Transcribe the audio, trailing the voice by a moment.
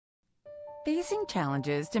Facing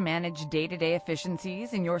challenges to manage day-to-day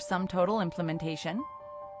efficiencies in your SumTotal implementation?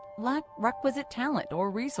 Lack requisite talent or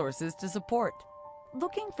resources to support?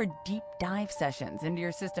 Looking for deep dive sessions into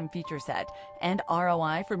your system feature set and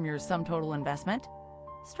ROI from your SumTotal investment?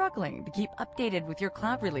 Struggling to keep updated with your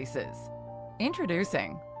cloud releases?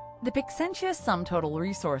 Introducing the Pixentia SumTotal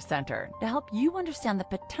Resource Center to help you understand the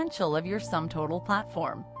potential of your SumTotal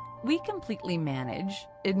platform. We completely manage,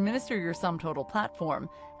 administer your SumTotal platform,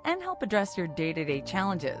 and help address your day-to-day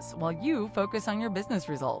challenges while you focus on your business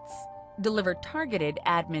results. Deliver targeted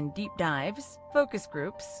admin deep dives, focus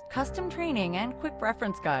groups, custom training, and quick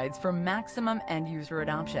reference guides for maximum end-user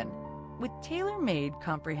adoption. With tailor-made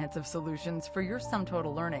comprehensive solutions for your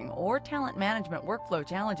SumTotal learning or talent management workflow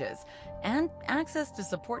challenges, and access to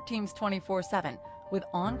support teams 24/7 with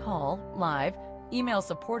on-call, live, email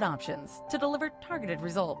support options to deliver targeted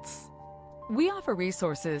results. We offer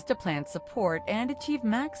resources to plan support and achieve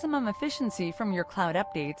maximum efficiency from your cloud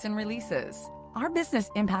updates and releases. Our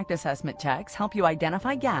business impact assessment checks help you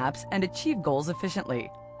identify gaps and achieve goals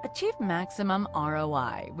efficiently. Achieve maximum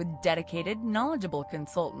ROI with dedicated, knowledgeable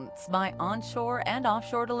consultants by onshore and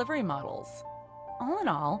offshore delivery models. All in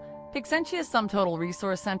all, Pixentia SumTotal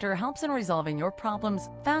Resource Center helps in resolving your problems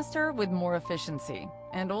faster with more efficiency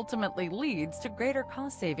and ultimately leads to greater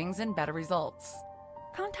cost savings and better results.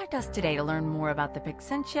 Contact us today to learn more about the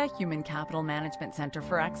Pixentia Human Capital Management Center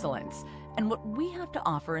for Excellence and what we have to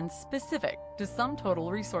offer in specific to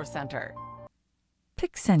SumTotal Resource Center.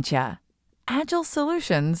 Pixentia, agile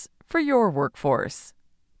solutions for your workforce.